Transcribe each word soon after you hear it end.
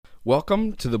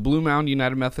Welcome to the Blue Mound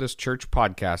United Methodist Church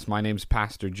podcast. My name's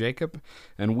Pastor Jacob,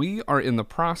 and we are in the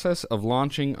process of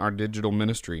launching our digital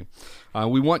ministry.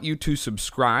 We want you to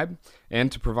subscribe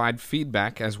and to provide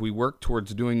feedback as we work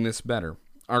towards doing this better.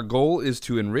 Our goal is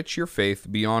to enrich your faith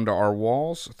beyond our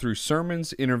walls through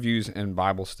sermons, interviews, and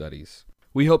Bible studies.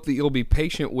 We hope that you'll be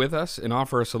patient with us and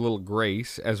offer us a little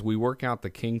grace as we work out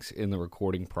the kinks in the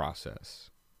recording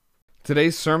process.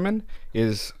 Today's sermon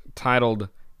is titled,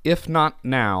 If Not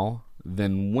Now,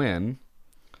 Then When?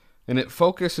 And it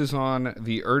focuses on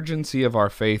the urgency of our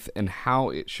faith and how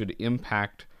it should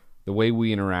impact the way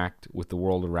we interact with the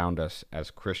world around us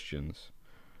as Christians.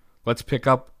 Let's pick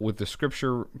up with the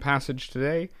scripture passage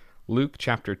today, Luke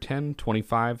chapter 10,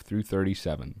 25 through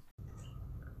 37.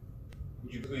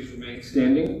 Would you please remain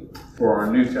standing for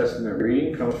our New Testament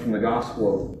reading? It comes from the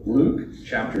Gospel of Luke,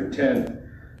 chapter 10,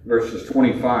 verses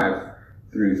 25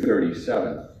 through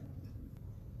 37.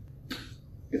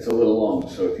 It's a little long,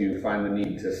 so if you find the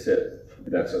need to sit,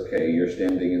 that's okay. You're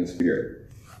standing in spirit.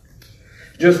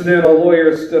 Just then a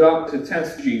lawyer stood up to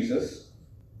test Jesus.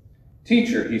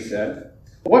 "Teacher," he said,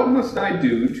 "what must I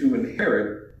do to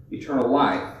inherit eternal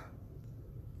life?"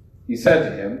 He said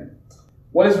to him,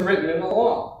 "What is written in the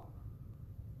law?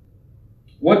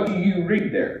 What do you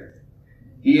read there?"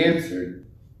 He answered,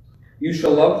 "You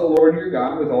shall love the Lord your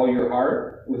God with all your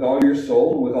heart, with all your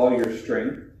soul, and with all your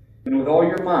strength, and with all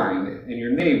your mind, and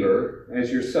your neighbor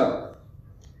as yourself."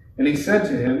 And he said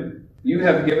to him, "You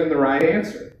have given the right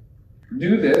answer.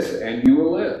 Do this, and you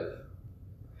will live."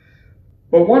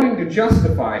 But wanting to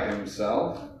justify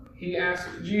himself, he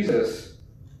asked Jesus,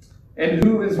 "And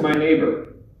who is my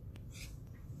neighbor?"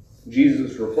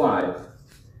 Jesus replied,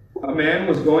 "A man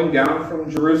was going down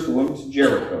from Jerusalem to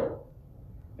Jericho,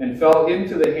 and fell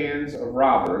into the hands of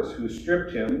robbers, who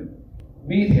stripped him,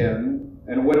 beat him,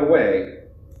 and went away,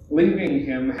 leaving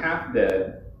him half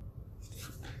dead.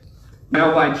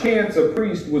 Now by chance a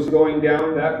priest was going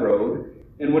down that road,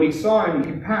 and when he saw him,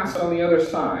 he passed on the other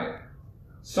side.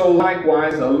 So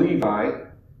likewise a Levite,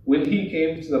 when he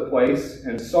came to the place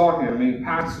and saw him, he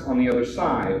passed on the other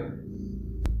side.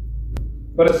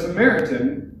 But a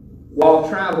Samaritan, while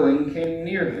traveling, came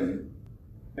near him,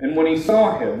 and when he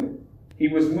saw him, he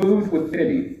was moved with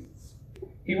pity.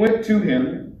 He went to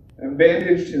him and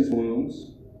bandaged his wounds,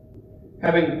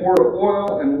 having poured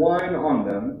oil and wine on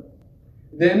them.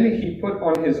 Then he put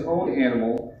on his own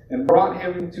animal and brought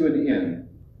him to an inn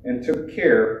and took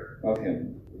care of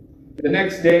him. The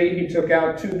next day he took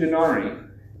out 2 denarii,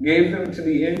 gave them to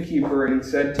the innkeeper, and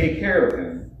said, 'Take care of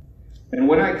him, and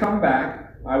when I come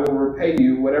back, I will repay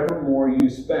you whatever more you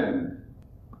spend.'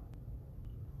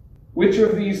 Which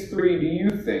of these 3 do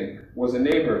you think was a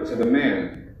neighbor to the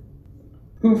man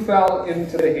who fell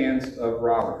into the hands of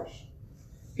robbers?"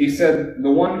 He said,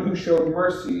 "The one who showed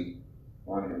mercy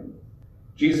on him."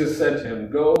 Jesus said to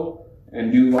him, "Go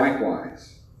and do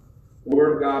likewise." The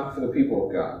word of God for the people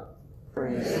of God.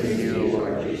 Praise to you,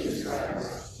 Lord Jesus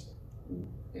Christ.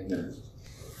 Amen.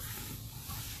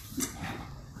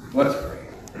 Let's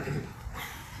pray.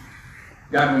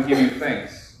 God, we give you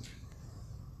thanks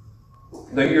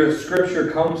that your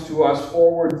scripture comes to us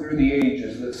forward through the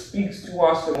ages, that speaks to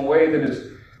us in a way that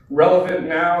is relevant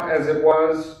now as it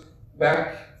was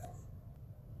back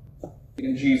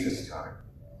in Jesus' time.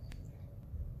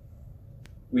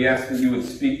 We ask that you would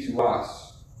speak to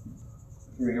us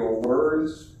through your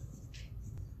words.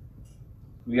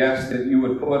 We ask that you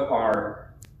would put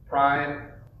our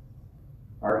pride,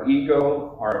 our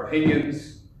ego, our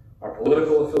opinions, our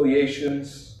political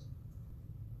affiliations,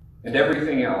 and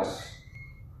everything else.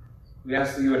 We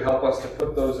ask that you would help us to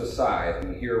put those aside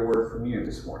and hear a word from you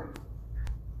this morning.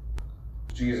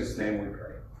 In Jesus' name we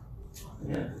pray.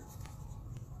 Amen.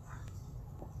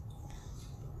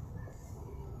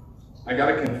 I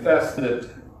got to confess that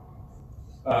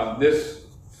this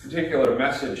particular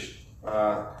message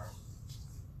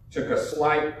took a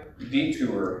slight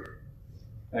detour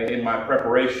in my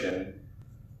preparation.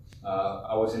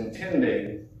 I was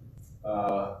intending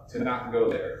to not go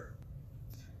there,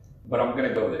 but I'm going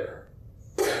to go there.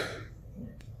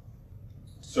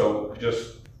 So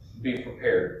just be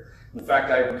prepared. In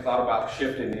fact, I even thought about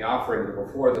shifting the offering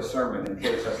before the sermon in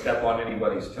case I step on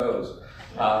anybody's toes.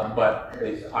 But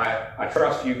I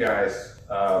trust you guys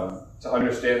to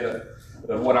understand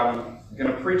that what I'm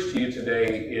going to preach to you today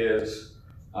is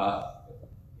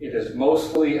it is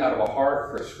mostly out of a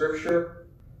heart for Scripture,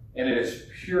 and it is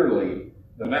purely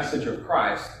the message of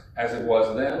Christ as it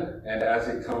was then and as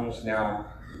it comes now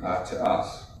to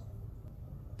us.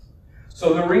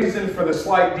 So the reason for the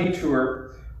slight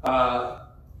detour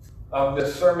of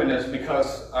this sermon is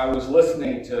because I was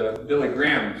listening to Billy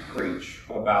Graham preach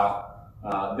about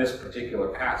this particular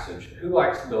passage. Who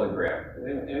likes Billy Graham?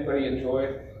 Anybody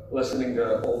enjoy listening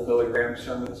to old Billy Graham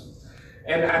sermons?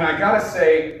 And I gotta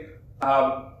say,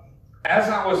 as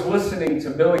I was listening to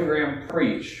Billy Graham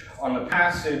preach on the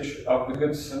passage of the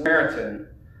Good Samaritan,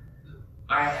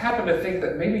 I happened to think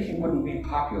that maybe he wouldn't be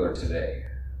popular today.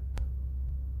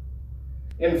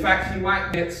 In fact, he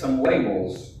might get some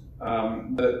labels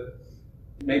that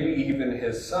maybe even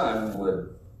his son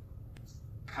would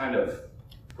kind of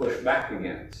push back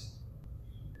against.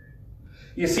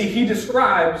 You see, he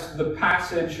describes the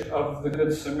passage of the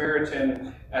Good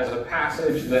Samaritan as a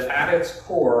passage that at its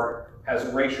core has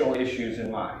racial issues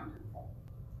in mind.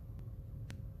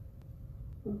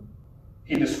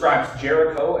 He describes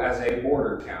Jericho as a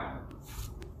border town.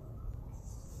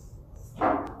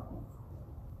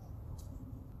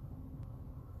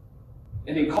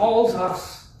 And he calls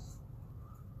us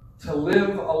to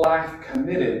live a life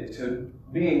committed to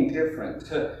being different,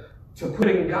 to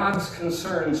putting God's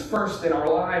concerns first in our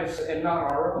lives and not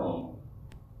our own.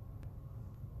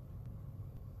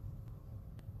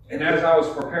 And as I was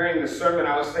preparing this sermon,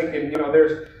 I was thinking,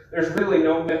 there's really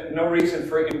no reason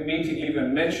for me to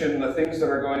even mention the things that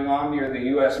are going on near the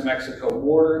U.S.-Mexico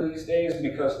border these days,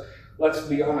 because let's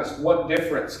be honest, what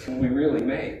difference can we really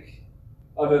make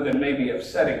other than maybe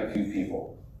upsetting a few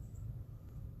people?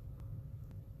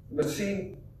 But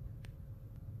see,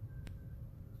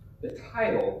 the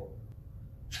title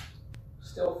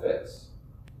still fits.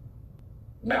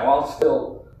 Now, I'll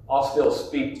still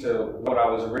speak to what I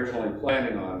was originally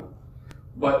planning on,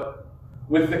 but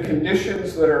with the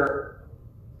conditions that are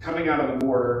coming out of the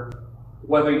border,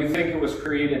 whether you think it was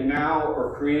created now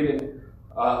or created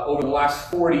over the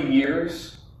last 40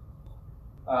 years,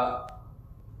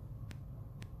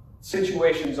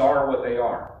 situations are what they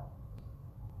are.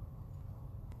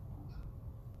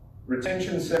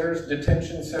 Retention centers,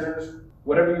 detention centers,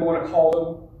 whatever you want to call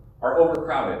them, are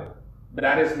overcrowded.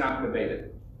 That is not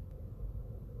debated.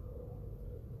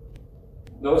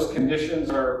 Those conditions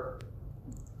are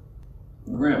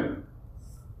grim.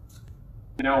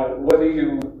 Now, whether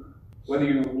you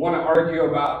want to argue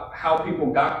about how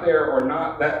people got there or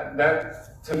not,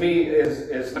 that to me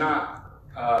is not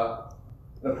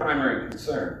the primary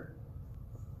concern.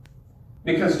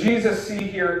 Because Jesus, see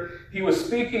here, he was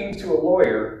speaking to a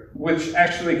lawyer, which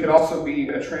actually could also be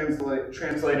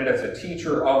translated as a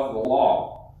teacher of the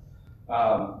law.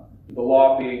 The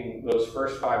law being those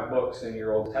first 5 books in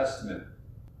your Old Testament.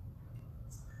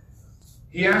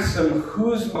 He asks him,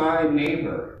 "Who's my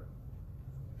neighbor?"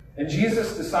 And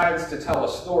Jesus decides to tell a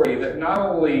story that not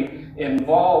only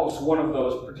involves one of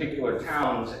those particular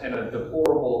towns and a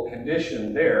deplorable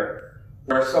condition there,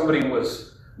 where somebody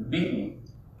was beaten,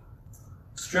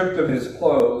 stripped of his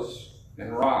clothes,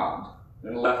 and robbed,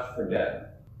 and left for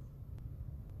dead.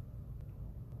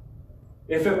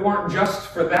 If it weren't just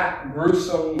for that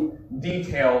gruesome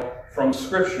detail from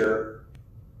Scripture,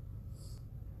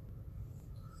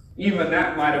 even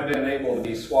that might have been able to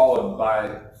be swallowed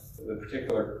by the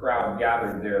particular crowd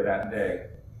gathered there that day.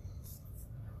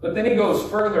 But then he goes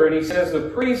further and he says the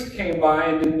priest came by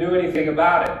and didn't do anything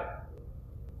about it.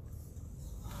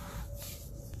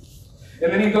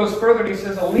 And then he goes further and he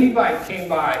says a Levite came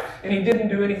by and he didn't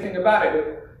do anything about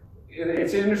it.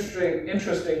 It's an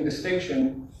interesting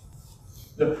distinction.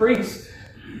 The priest,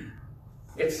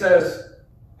 it says,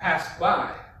 passed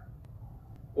by.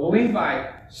 The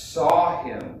Levite saw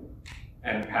him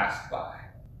and passed by.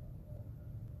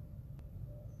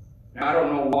 Now, I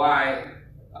don't know why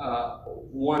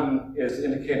one is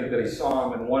indicated that he saw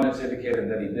him and one is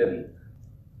indicated that he didn't.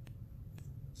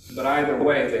 But either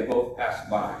way, they both passed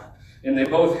by. And they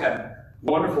both had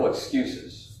wonderful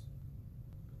excuses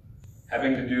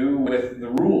having to do with the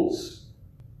rules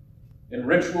and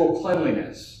ritual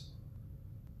cleanliness.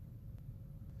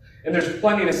 And there's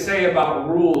plenty to say about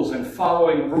rules and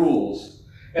following rules.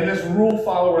 And this rule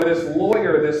follower, this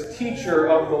lawyer, this teacher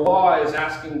of the law is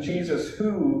asking Jesus,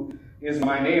 "Who is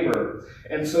my neighbor?"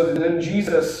 And so then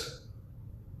Jesus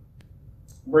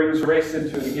brings race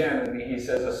into it again, and he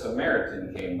says a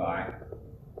Samaritan came by.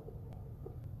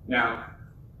 Now,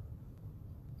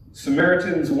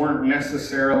 Samaritans weren't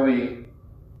necessarily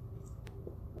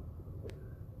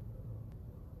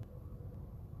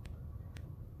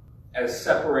as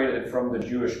separated from the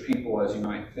Jewish people as you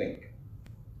might think.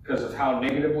 Because of how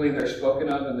negatively they're spoken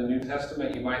of in the New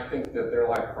Testament, you might think that they're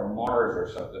like from Mars or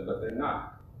something, but they're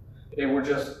not. They were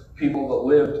just people that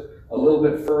lived a little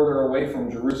bit further away from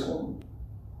Jerusalem.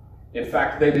 In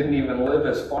fact, they didn't even live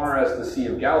as far as the Sea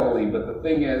of Galilee, but the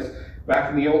thing is, back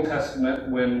in the Old Testament,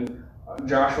 when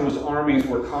Joshua's armies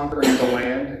were conquering the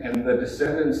land and the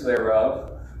descendants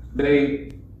thereof,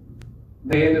 they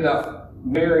ended up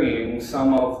marrying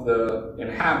some of the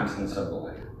inhabitants of the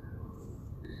land.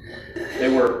 They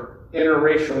were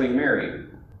interracially married.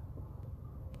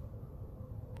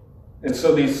 And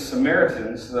so these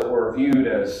Samaritans that were viewed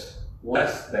as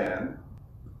less than,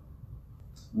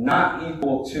 not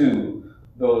equal to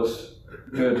those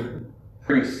good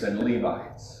priests and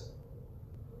Levites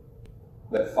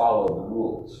that follow the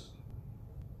rules.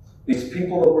 These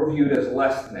people that were viewed as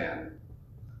less than,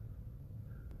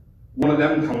 one of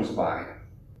them comes by.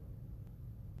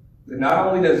 And not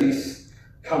only does he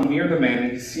come near the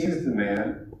man, he sees the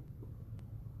man,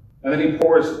 and then he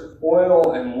pours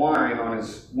oil and wine on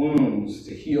his wounds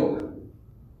to heal him.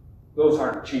 Those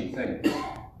aren't cheap things,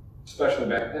 especially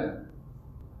back then.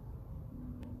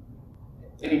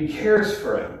 And he cares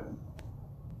for him.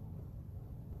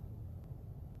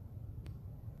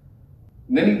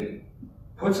 And then he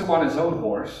puts him on his own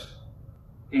horse.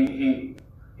 He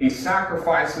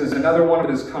sacrifices another one of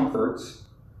his comforts,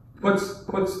 puts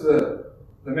the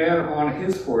man on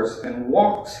his horse, and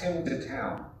walks him to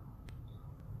town.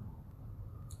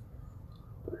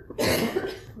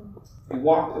 He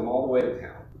walked him all the way to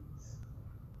town.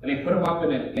 And he put him up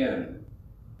in an inn.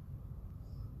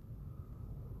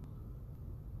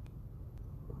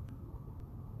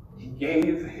 He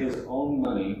gave his own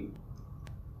money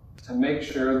to make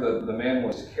sure that the man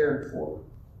was cared for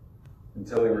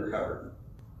until he recovered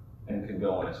and could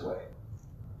go on his way.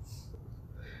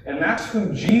 And that's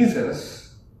who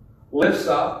Jesus lifts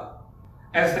up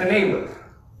as the neighbor.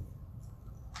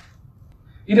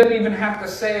 He doesn't even have to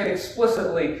say it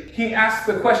explicitly. He asked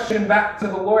the question back to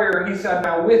the lawyer. He said,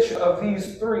 now which of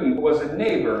these three was a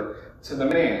neighbor to the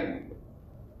man?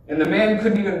 And the man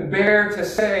couldn't even bear to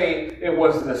say it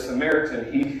was the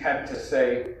Samaritan. He had to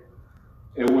say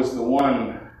it was the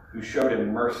one who showed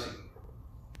him mercy.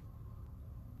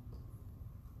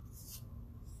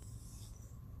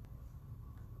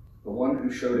 The one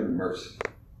who showed him mercy.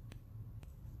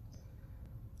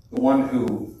 The one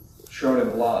who showed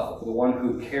him love. The one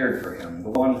who cared for him. The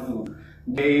one who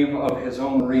gave of his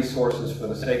own resources for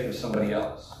the sake of somebody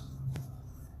else.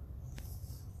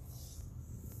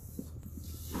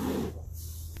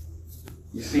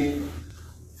 You see,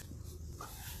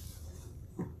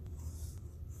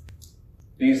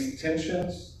 these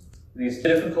tensions, these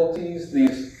difficulties,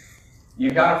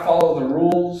 you gotta follow the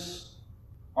rules,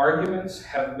 arguments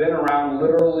have been around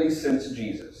literally since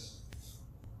Jesus.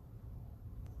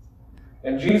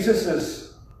 And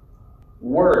Jesus'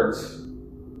 words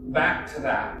back to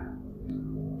that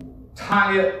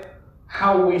tie it,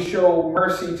 how we show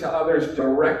mercy to others,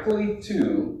 directly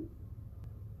to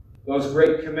those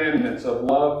great commandments of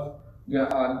love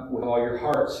God with all your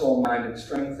heart, soul, mind, and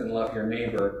strength, and love your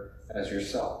neighbor as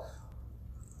yourself.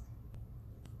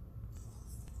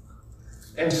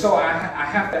 And so I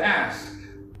have to ask,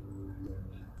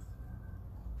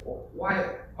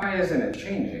 why isn't it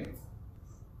changing?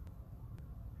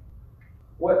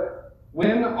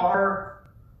 When are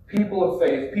people of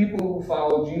faith, people who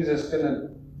follow Jesus,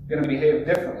 going to behave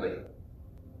differently?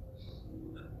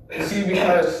 You see,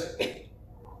 because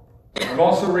I've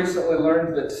also recently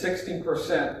learned that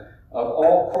 60% of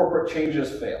all corporate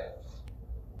changes fail.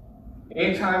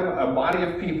 Anytime a body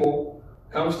of people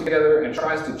comes together and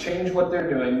tries to change what they're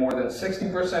doing, more than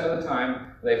 60% of the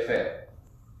time, they fail.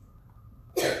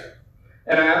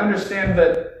 And I understand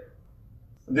that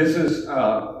this is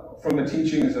from the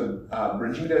teachings of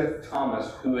Brigida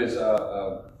Thomas, who is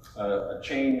a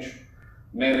change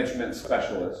management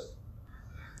specialist.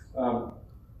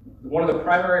 One of the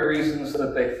primary reasons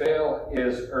that they fail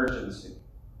is urgency.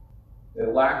 They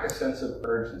lack a sense of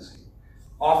urgency.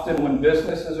 Often when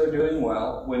businesses are doing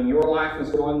well, when your life is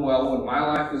going well, when my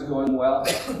life is going well,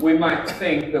 we might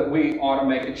think that we ought to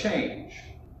make a change.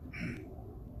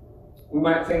 We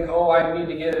might think, oh, I need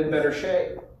to get in better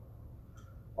shape.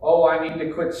 Oh, I need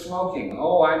to quit smoking.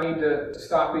 Oh, I need to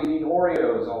stop eating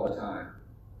Oreos all the time.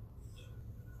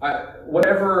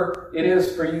 Whatever it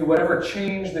is for you, whatever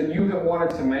change that you have wanted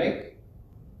to make,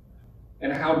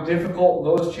 and how difficult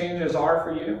those changes are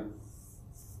for you,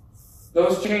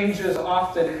 those changes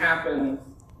often happen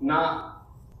not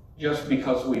just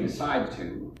because we decide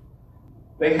to.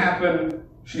 They happen,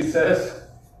 she says,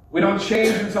 we don't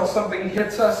change until something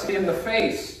hits us in the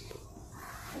face.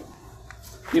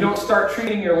 You don't start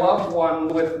treating your loved one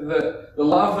with the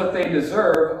love that they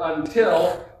deserve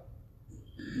until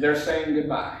they're saying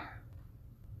goodbye.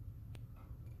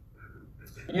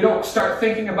 You don't start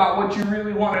thinking about what you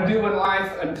really want to do in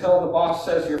life until the boss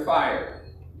says you're fired.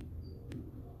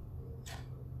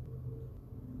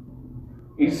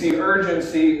 You see,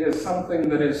 urgency is something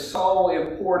that is so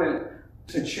important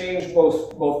to change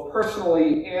both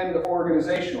personally and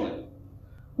organizationally.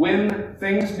 When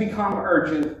things become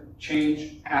urgent,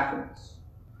 change happens.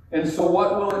 And so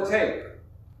what will it take?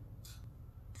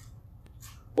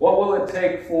 What will it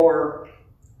take for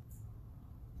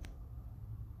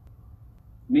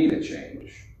me to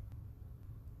change?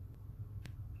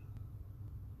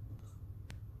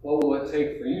 What will it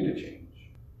take for you to change?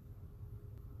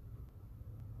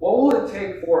 What will it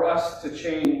take for us to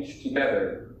change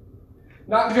together?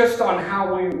 Not just on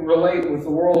how we relate with the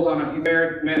world on a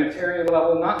humanitarian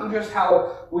level, not just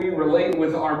how we relate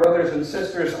with our brothers and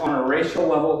sisters on a racial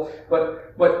level,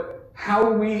 but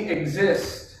how we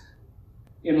exist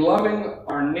in loving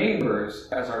our neighbors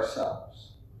as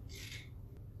ourselves.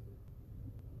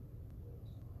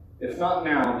 If not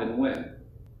now, then when?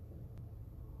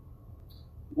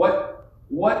 What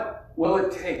will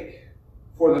it take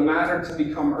for the matter to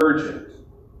become urgent?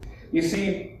 You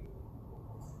see,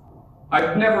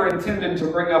 I've never intended to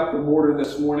bring up the border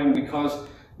this morning because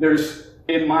there's,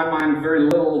 in my mind, very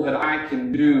little that I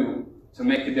can do to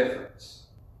make a difference.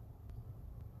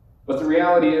 But the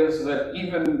reality is that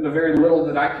even the very little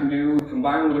that I can do,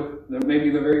 combined with maybe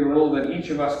the very little that each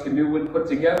of us can do when put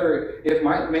together, it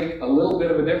might make a little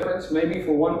bit of a difference, maybe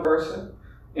for one person.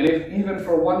 And if even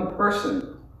for one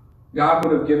person, God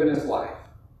would have given his life.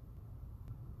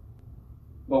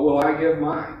 But will I give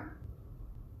mine?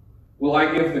 Will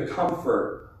I give the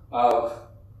comfort of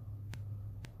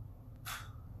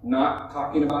not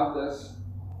talking about this?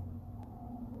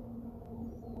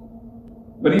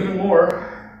 But even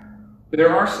more, there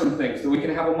are some things that we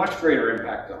can have a much greater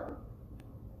impact on.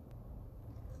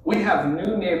 We have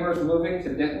new neighbors moving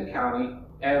to Denton County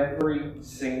every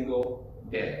single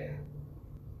day.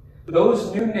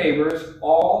 Those new neighbors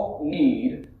all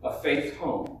need a faith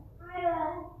home.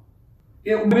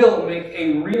 It will make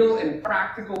a real and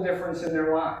practical difference in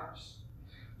their lives.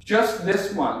 Just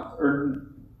this month, or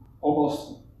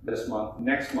almost this month,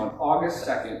 next month, August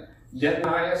 2nd,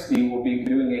 Denton ISD will be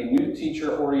doing a new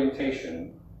teacher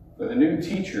orientation for the new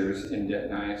teachers in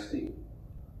Denton ISD.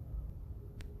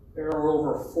 There are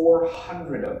over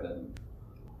 400 of them.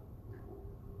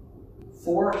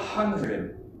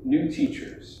 400 new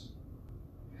teachers.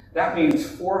 That means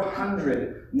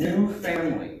 400 new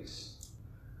families.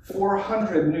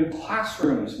 400 new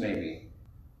classrooms, maybe,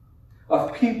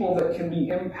 of people that can be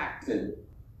impacted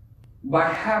by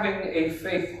having a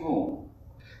faith home,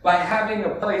 by having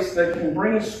a place that can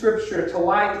bring Scripture to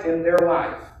light in their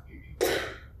life,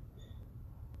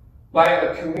 by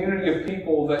a community of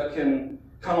people that can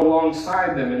come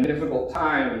alongside them in difficult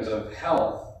times of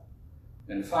health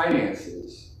and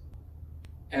finances,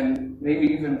 and maybe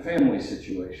even family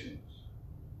situations.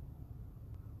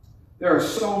 There are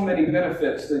so many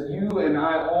benefits that you and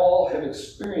I all have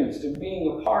experienced in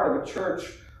being a part of a church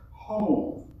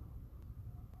home.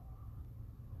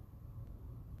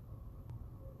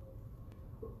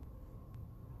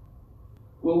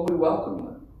 Will we welcome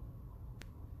them?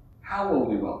 How will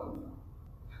we welcome them?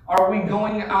 Are we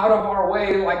going out of our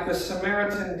way like the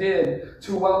Samaritan did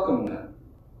to welcome them?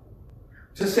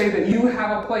 To say that you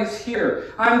have a place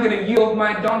here. I'm going to yield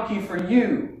my donkey for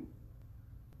you.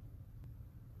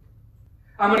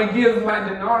 I'm going to give my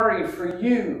denarii for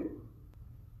you.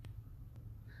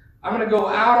 I'm going to go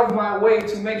out of my way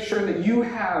to make sure that you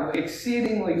have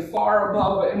exceedingly far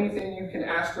above anything you can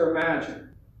ask or imagine.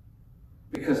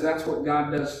 Because that's what God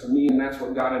does for me, and that's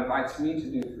what God invites me to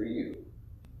do for you.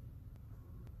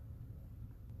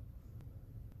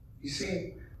 You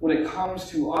see, when it comes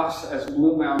to us as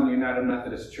Blue Mountain United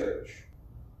Methodist Church,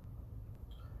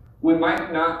 we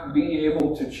might not be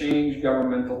able to change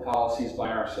governmental policies by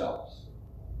ourselves.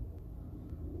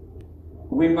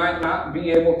 We might not be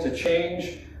able to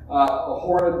change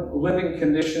horrid living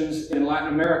conditions in Latin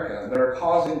America that are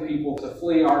causing people to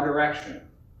flee our direction.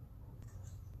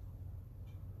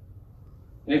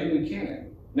 Maybe we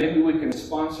can. Maybe we can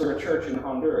sponsor a church in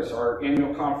Honduras. Our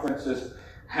annual conference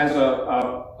has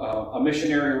a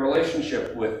missionary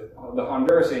relationship with the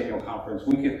Honduras annual conference.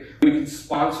 We could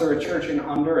sponsor a church in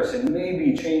Honduras and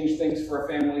maybe change things for a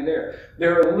family there.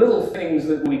 There are little things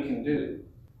that we can do.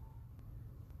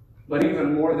 But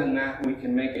even more than that, we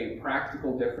can make a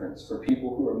practical difference for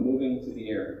people who are moving to the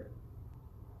area.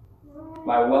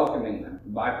 By welcoming them,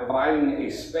 by providing a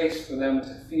space for them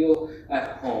to feel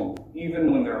at home,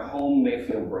 even when their home may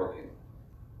feel broken.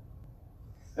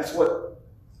 That's what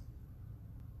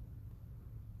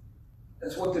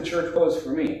the church was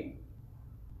for me.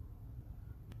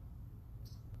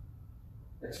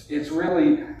 It's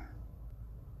really...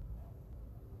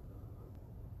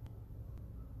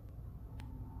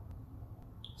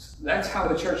 That's how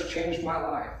the church changed my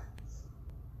life.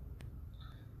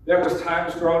 There was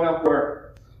times growing up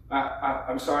where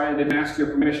I'm sorry I didn't ask your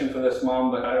permission for this,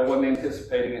 Mom, but I wasn't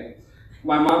anticipating it.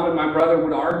 My mom and my brother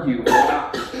would argue a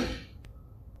lot.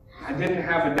 I didn't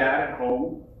have a dad at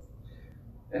home,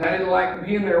 and I didn't like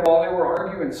being there while they were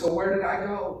arguing, so where did I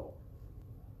go?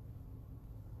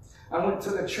 I went to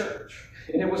the church,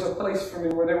 and it was a place for me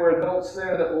where there were adults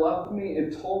there that loved me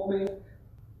and told me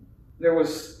there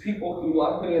was people who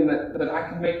loved me and that I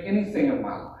could make anything of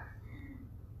my life.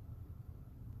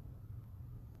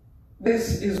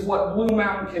 This is what Blue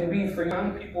Mountain can be for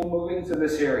young people moving to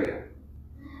this area.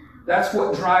 That's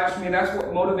what drives me. That's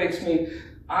what motivates me.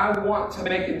 I want to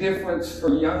make a difference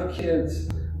for young kids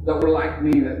that were like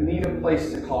me, that need a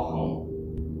place to call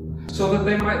home, so that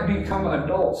they might become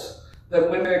adults,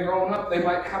 that when they're grown up, they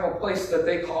might have a place that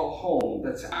they call home,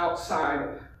 that's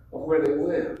outside of where they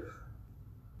live.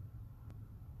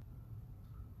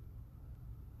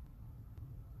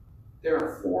 There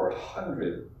are more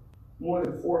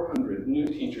than 400 new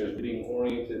teachers being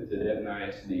oriented to Denton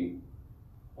ISD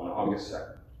on August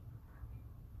 2nd.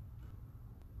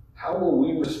 How will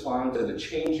we respond to the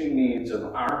changing needs of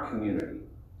our community?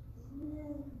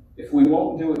 If we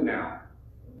won't do it now,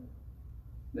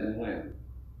 then when?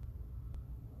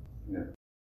 Amen.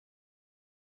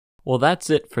 Well, that's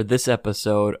it for this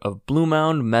episode of Blue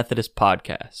Mound Methodist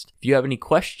Podcast. If you have any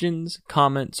questions,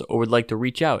 comments, or would like to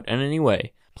reach out in any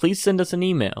way, please send us an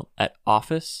email at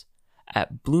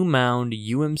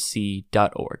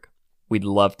office@bluemoundumc.org. We'd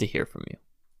love to hear from you.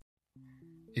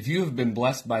 If you have been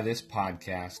blessed by this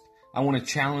podcast, I want to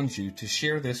challenge you to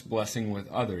share this blessing with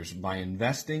others by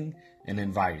investing and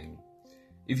inviting.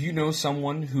 If you know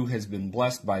someone who has been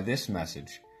blessed by this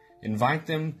message, invite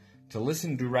them to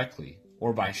listen directly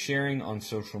or by sharing on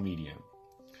social media.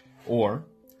 Or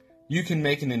you can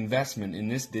make an investment in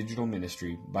this digital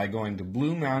ministry by going to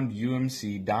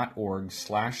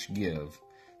bluemoundumc.org/give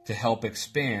to help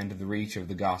expand the reach of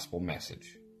the gospel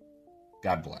message.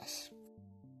 God bless.